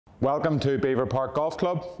Welcome to Belvoir Park Golf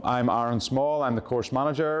Club. I'm Aaron Small, I'm the course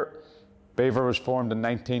manager. Belvoir was formed in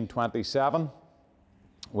 1927.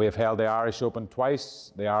 We have held the Irish Open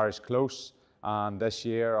twice, the Irish Close, and this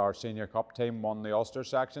year our senior cup team won the Ulster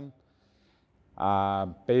section.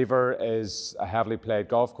 Belvoir is a heavily played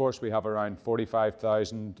golf course. We have around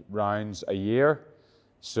 45,000 rounds a year,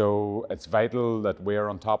 so it's vital that we're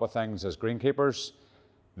on top of things as greenkeepers.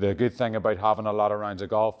 The good thing about having a lot of rounds of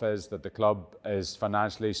golf is that the club is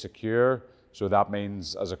financially secure. So that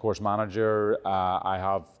means as a course manager, I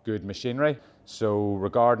have good machinery. So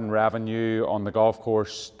regarding revenue on the golf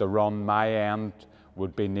course, the run my end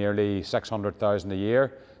would be nearly 600,000 a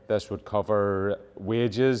year. This would cover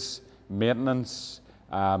wages, maintenance,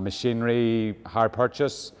 machinery, hire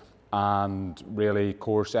purchase, and really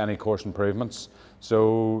any course improvements.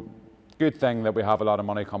 So good thing that we have a lot of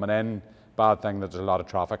money coming in. Bad thing that there's a lot of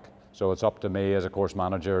traffic, so it's up to me as a course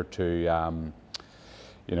manager to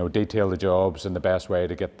detail the jobs in the best way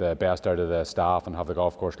to get the best out of the staff and have the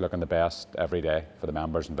golf course looking the best every day for the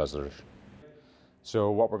members and visitors. So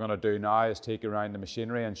what we're going to do now is take you around the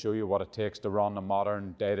machinery and show you what it takes to run a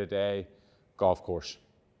modern day-to-day golf course.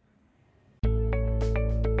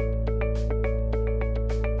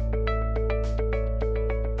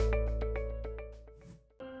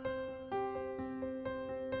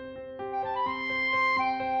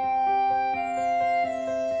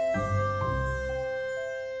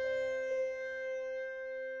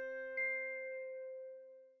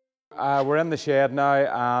 We're in the shed now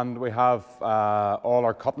and we have all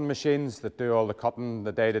our cutting machines that do all the cutting,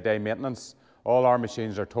 the day-to-day maintenance. All our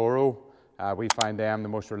machines are Toro. We find them the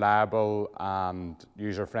most reliable and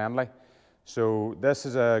user-friendly. So this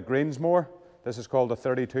is a greens mower. This is called a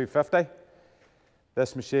 3250.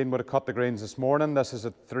 This machine would have cut the greens this morning. This is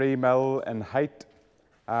a 3 mil in height.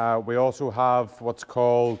 We also have what's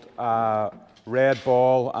called a red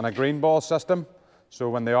ball and a green ball system. So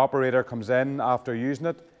when the operator comes in after using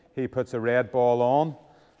it, he puts a red ball on,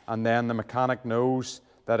 and then the mechanic knows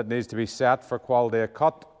that it needs to be set for quality of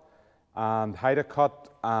cut and height of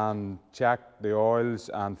cut and check the oils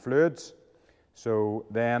and fluids. So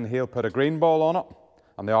then he'll put a green ball on it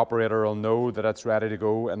and the operator will know that it's ready to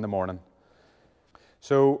go in the morning.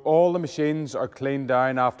 So all the machines are cleaned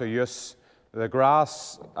down after use. The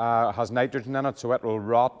grass has nitrogen in it, so it will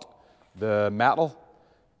rot the metal.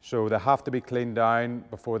 So they have to be cleaned down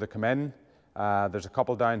before they come in. There's a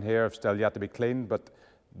couple down here still yet to be cleaned, but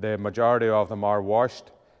the majority of them are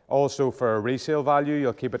washed. Also for resale value,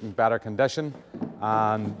 you'll keep it in better condition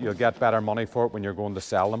and you'll get better money for it when you're going to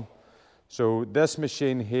sell them. So this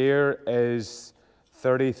machine here is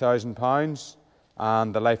 £30,000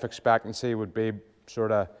 and the life expectancy would be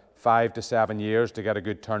sort of 5 to 7 years to get a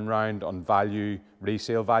good turnaround on value,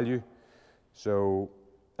 resale value. So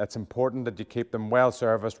it's important that you keep them well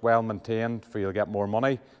serviced, well maintained, for you'll get more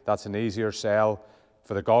money. That's an easier sell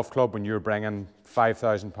for the golf club when you're bringing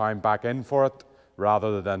 £5,000 back in for it,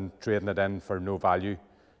 rather than trading it in for no value.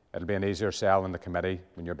 It'll be an easier sell in the committee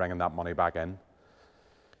when you're bringing that money back in.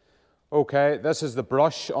 Okay, this is the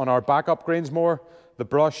brush on our backup greens mower. The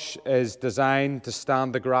brush is designed to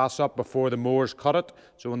stand the grass up before the mowers cut it.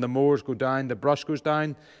 So when the mowers go down, the brush goes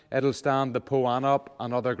down. It'll stand the poan up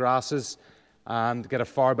and other grasses and get a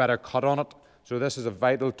far better cut on it. So this is a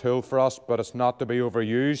vital tool for us, but it's not to be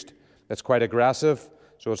overused. It's quite aggressive,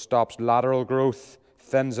 so it stops lateral growth,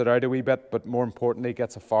 thins it out a wee bit, but more importantly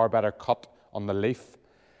gets a far better cut on the leaf.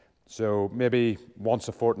 So maybe once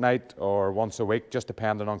a fortnight or once a week, just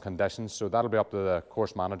depending on conditions. So that'll be up to the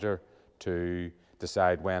course manager to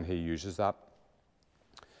decide when he uses that.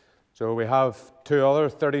 So we have two other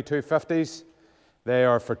 3250s. They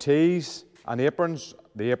are for tees and aprons.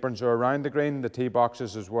 The aprons are around the green. The tee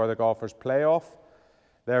boxes is where the golfers play off.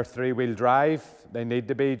 They're 3-wheel drive. They need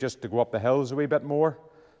to be just to go up the hills a wee bit more.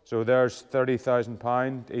 So there's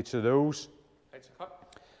 £30,000 each of those. Heights of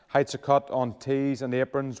cut? Heights of cut on tees and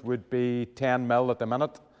aprons would be 10 mil at the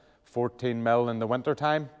minute, 14 mil in the winter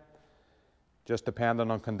time, just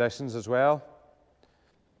depending on conditions as well.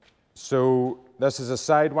 So this is a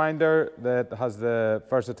Sidewinder that has the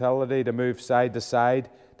versatility to move side to side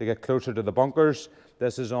to get closer to the bunkers.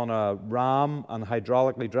 This is on a ram and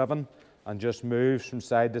hydraulically driven and just moves from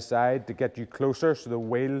side to side to get you closer so the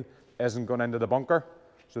wheel isn't going into the bunker.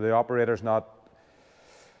 So the operator's not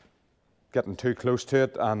getting too close to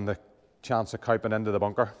it and the chance of cowping into the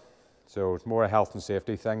bunker. So it's more a health and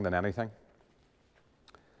safety thing than anything.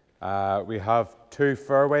 We have two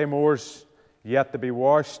fairway mowers yet to be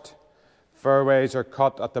washed. Fairways are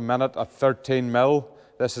cut at the minute at 13 mil.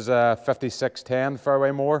 This is a 5610 fairway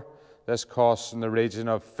mower. This costs in the region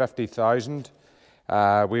of 50,000.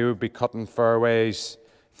 We would be cutting fairways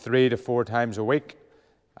 3 to 4 times a week.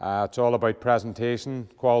 It's all about presentation,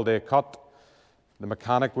 quality of cut. The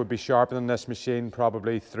mechanic would be sharpening this machine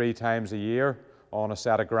probably 3 times a year on a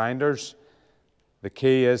set of grinders. The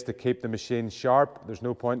key is to keep the machine sharp. There's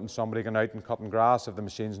no point in somebody going out and cutting grass if the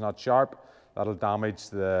machine's not sharp. That'll damage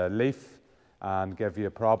the leaf and give you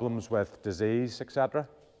problems with disease, etc.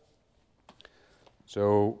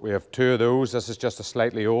 So we have 2 of those. This is just a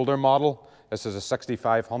slightly older model. This is a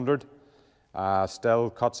 6500.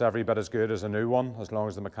 Still cuts every bit as good as a new one, as long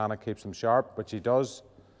as the mechanic keeps them sharp, which he does.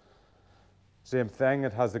 Same thing,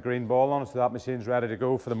 it has the green ball on it, so that machine's ready to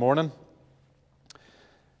go for the morning.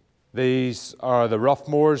 These are the rough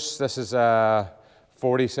mowers. This is a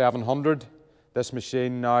 4700. This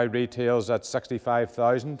machine now retails at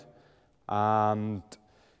 65,000, and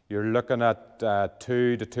you're looking at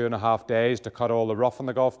 2 to 2.5 days to cut all the rough on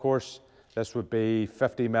the golf course. This would be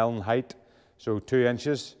 50 mil in height, so 2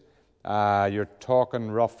 inches. You're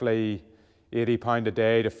talking roughly £80 a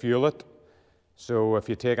day to fuel it. So if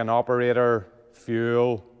you take an operator,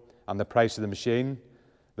 fuel, and the price of the machine,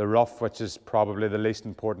 the rough, which is probably the least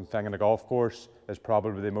important thing in a golf course, is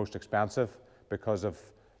probably the most expensive because of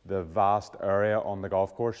the vast area on the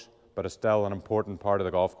golf course. But it's still an important part of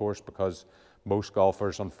the golf course because most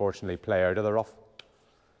golfers unfortunately play out of the rough.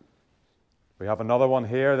 We have another one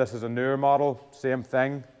here. This is a newer model, same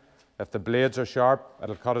thing. If the blades are sharp,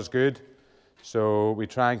 it'll cut as good. So we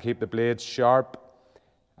try and keep the blades sharp.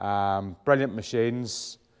 Brilliant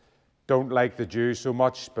machines. Don't like the dew so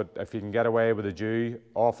much, but if you can get away with the dew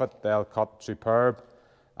off it, they'll cut superb,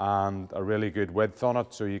 and a really good width on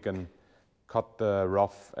it, so you can cut the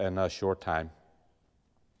rough in a short time.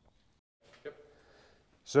 Yep.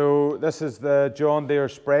 So this is the John Deere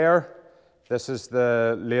sprayer. This is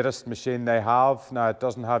the latest machine they have. Now, it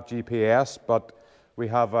doesn't have GPS, but we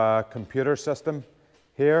have a computer system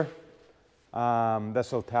here.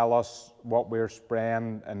 This will tell us what we're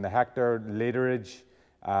spraying in the hectare, literage,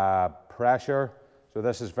 pressure. So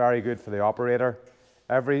this is very good for the operator.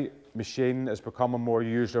 Every machine is becoming more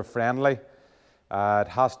user-friendly. It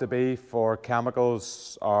has to be for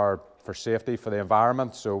chemicals or for safety for the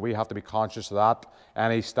environment, so we have to be conscious of that.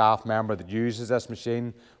 Any staff member that uses this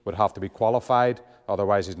machine would have to be qualified,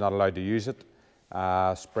 otherwise he's not allowed to use it.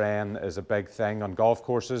 Spraying is a big thing on golf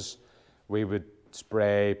courses. We would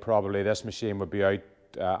spray, probably this machine would be out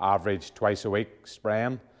average twice a week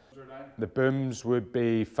spraying. The booms would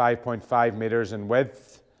be 5.5 metres in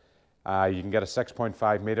width. You can get a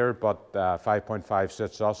 6.5 metre, but 5.5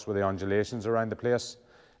 suits us with the undulations around the place.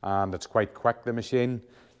 And it's quite quick, the machine,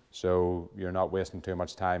 so you're not wasting too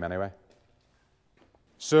much time anyway.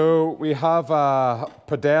 So we have a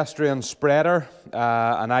pedestrian spreader,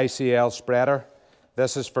 an ICL spreader.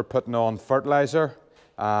 This is for putting on fertiliser,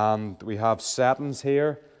 and we have settings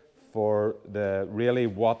here for really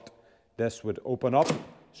what this would open up.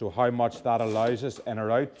 So how much that allows us in or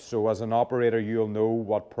out. So as an operator, you'll know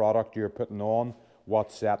what product you're putting on, what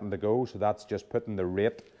setting to go. So that's just putting the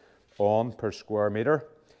rate on per square metre.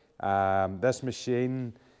 This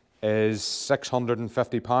machine is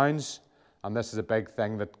 £650, and this is a big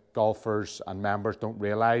thing that golfers and members don't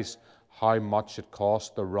realise, how much it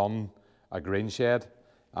costs to run a green shed.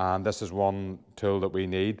 And this is one tool that we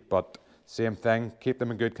need, but same thing, keep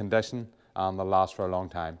them in good condition and they'll last for a long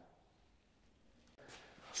time.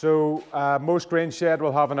 So most green shed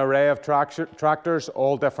will have an array of tractors,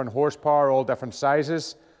 all different horsepower, all different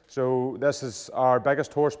sizes. So this is our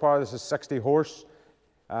biggest horsepower. This is 60 horse.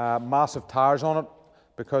 Massive tires on it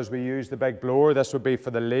because we use the big blower. This would be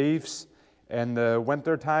for the leaves in the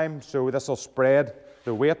winter time. So this will spread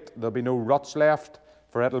the weight. There'll be no ruts left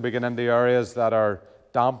for it. It'll be getting into areas that are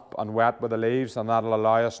damp and wet with the leaves, and that'll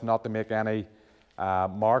allow us not to make any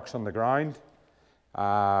marks on the ground.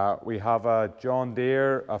 We have a John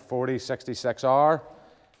Deere, a 4066R.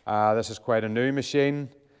 This is quite a new machine.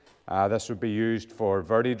 This would be used for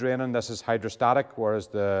verti draining. This is hydrostatic, whereas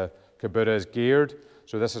the Kubota is geared.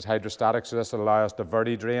 So this is hydrostatic, so this will allow us to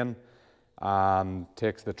verti drain and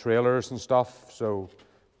takes the trailers and stuff. So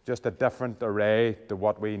just a different array to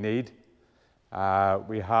what we need.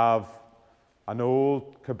 We have an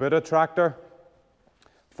old Kubota tractor,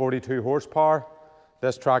 42 horsepower.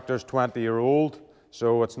 This tractor's 20-year-old.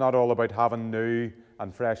 So it's not all about having new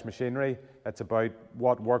and fresh machinery. It's about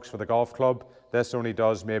what works for the golf club. This only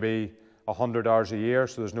does maybe 100 hours a year,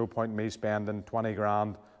 so there's no point in me spending 20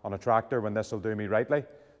 grand on a tractor when this will do me rightly.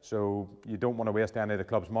 So you don't want to waste any of the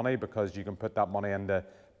club's money, because you can put that money into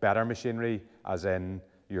better machinery, as in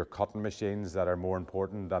your cutting machines that are more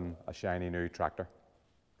important than a shiny new tractor.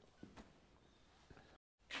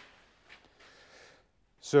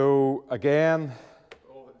 So again,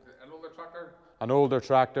 An older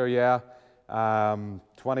tractor, yeah.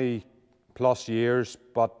 20 plus years,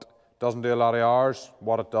 but doesn't do a lot of hours.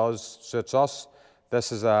 What it does suits us.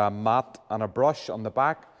 This is a mat and a brush on the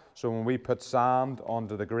back. So when we put sand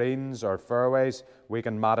onto the greens or fairways, we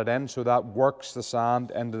can mat it in. So that works the sand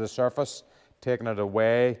into the surface, taking it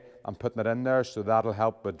away and putting it in there. So that'll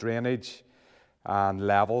help with drainage and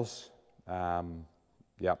levels.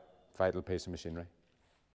 Yeah, vital piece of machinery.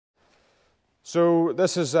 So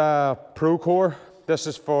this is a Procore. This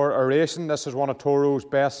is for aeration. This is one of Toro's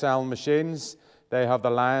best-selling machines. They have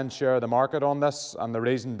the lion's share of the market on this, and the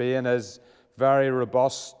reason being is very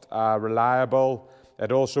robust, reliable.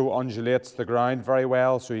 It also undulates the ground very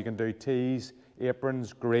well, so you can do tees,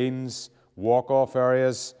 aprons, greens, walk-off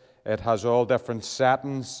areas. It has all different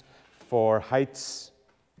settings for heights.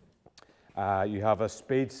 You have a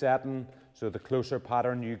speed setting, so the closer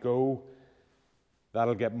pattern you go,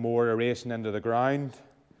 that'll get more aeration into the ground.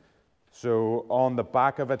 So on the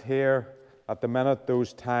back of it here, at the minute,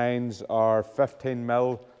 those tines are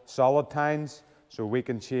 15mm solid tines, so we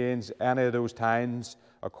can change any of those tines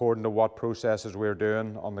according to what processes we're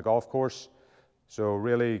doing on the golf course. So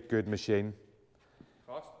really good machine.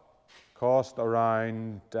 Cost? Cost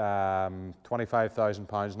around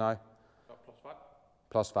 £25,000 now. Plus VAT?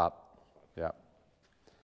 Plus VAT, yeah.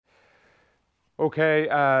 Okay,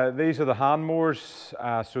 these are the hand mowers.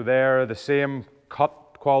 So they're the same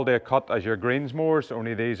quality of cut as your greens mowers,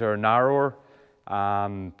 only these are narrower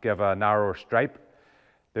and give a narrower stripe.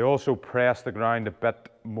 They also press the ground a bit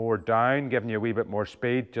more down, giving you a wee bit more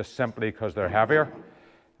speed, just simply because they're heavier.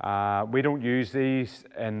 We don't use these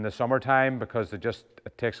in the summertime because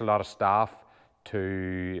it takes a lot of staff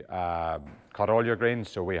to cut all your greens,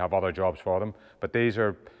 so we have other jobs for them. But these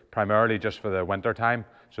are primarily just for the winter time,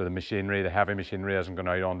 so the machinery, the heavy machinery isn't going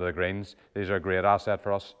out onto the greens. These are a great asset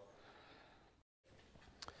for us.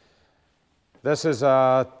 This is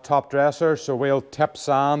a Topdresser, so we'll tip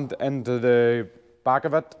sand into the back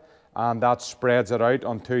of it, and that spreads it out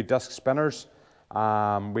on 2 disc spinners.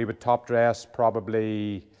 We would top dress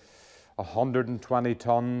probably 120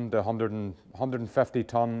 tonne to 150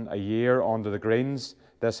 tonne a year onto the greens.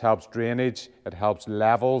 This helps drainage, it helps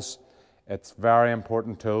levels. It's a very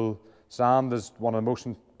important tool. Sand is one of the most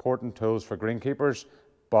important tools for greenkeepers,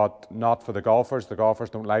 but not for the golfers. The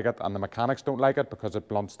golfers don't like it, and the mechanics don't like it because it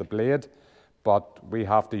blunts the blade. But we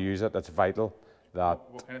have to use it. It's vital. That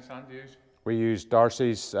what kind of sand do you use? We use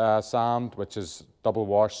Darcy's sand, which is double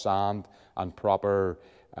wash sand and proper,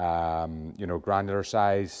 granular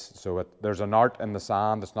size. So there's an art in the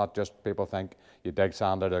sand. It's not just people think you dig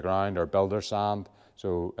sand out of the ground or builder sand.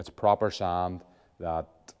 So it's proper sand that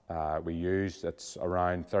we use. It's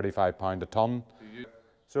around £35 a tonne.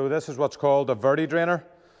 So this is what's called a verti drainer.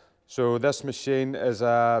 So this machine is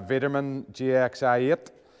a Wiedemann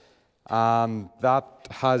GXI8, and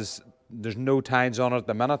there's no tines on it at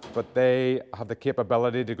the minute, but they have the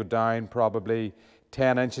capability to go down probably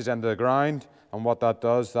 10 inches into the ground. And what that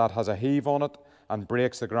does, that has a heave on it and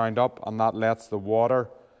breaks the ground up, and that lets the water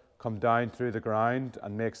come down through the ground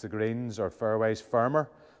and makes the greens or fairways firmer.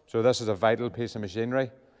 So this is a vital piece of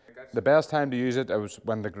machinery. The best time to use it is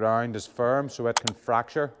when the ground is firm, so it can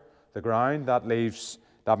fracture the ground. That means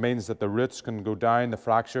that the roots can go down the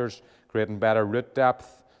fractures, creating better root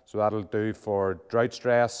depth. So that'll do for drought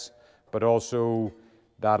stress, but also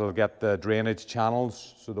that'll get the drainage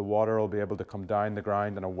channels, so the water will be able to come down the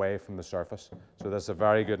ground and away from the surface. So this is a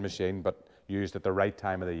very good machine, but used at the right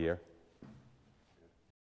time of the year.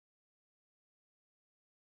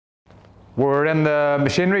 We're in the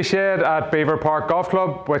machinery shed at Belvoir Park Golf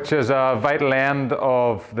Club, which is a vital end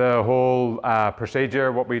of the whole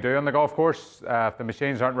procedure, what we do on the golf course. If the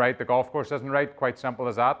machines aren't right, the golf course isn't right, quite simple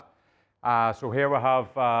as that. So here we have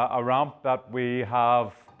a ramp that we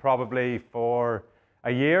have probably for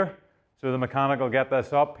a year. So the mechanic will get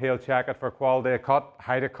this up, he'll check it for quality of cut,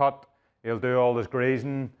 height of cut, he'll do all this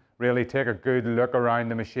greasing, really take a good look around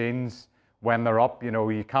the machines when they're up. You know,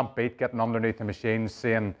 you can't beat getting underneath the machines,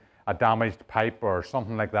 seeing a damaged pipe or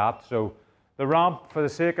something like that. So the ramp, for the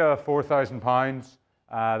sake of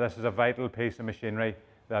 £4,000, this is a vital piece of machinery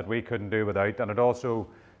that we couldn't do without, and it also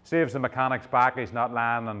saves the mechanic's back. He's not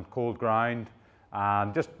lying on cold ground,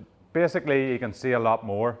 and just basically you can see a lot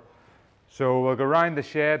more. So we'll go around the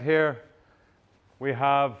shed here. We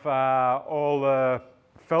have all the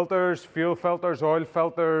filters, fuel filters, oil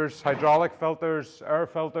filters, hydraulic filters, air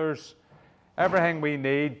filters, everything we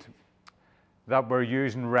need that we're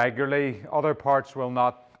using regularly. Other parts will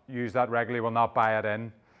not use that regularly, will not buy it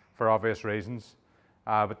in for obvious reasons.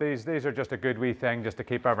 But these are just a good wee thing just to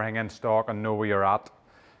keep everything in stock and know where you're at.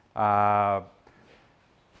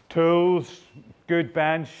 Tools, good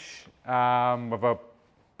bench. With a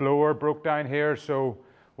blower broke down here, so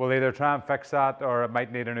we'll either try and fix that or it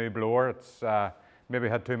might need a new blower. It's maybe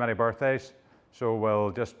had too many birthdays, so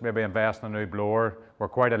we'll just maybe invest in a new blower. We're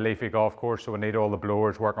quite a leafy golf course, so we need all the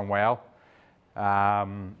blowers working well.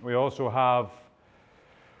 We also have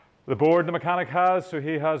the board the mechanic has, so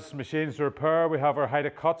he has machines to repair. We have our height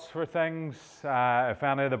of cuts for things. If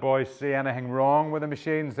any of the boys see anything wrong with the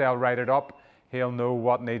machines, they'll write it up. He'll know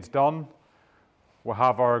what needs done. We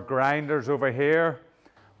have our grinders over here.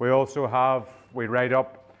 We also have, we write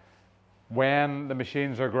up when the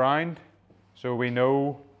machines are ground, so we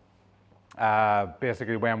know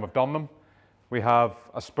basically when we've done them. We have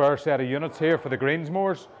a spare set of units here for the greens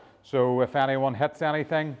mowers, so if anyone hits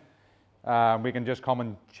anything, we can just come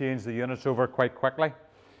and change the units over quite quickly.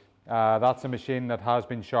 That's a machine that has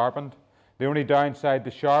been sharpened. The only downside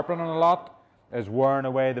to sharpening a lot is wearing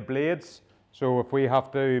away the blades. So if we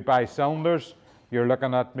have to buy cylinders, you're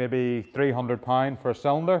looking at maybe £300 for a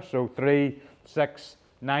cylinder. So £300, £600,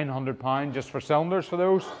 £900 just for cylinders for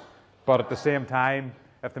those. But at the same time,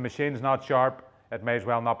 if the machine's not sharp, it may as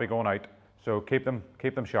well not be going out. So keep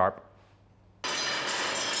them sharp.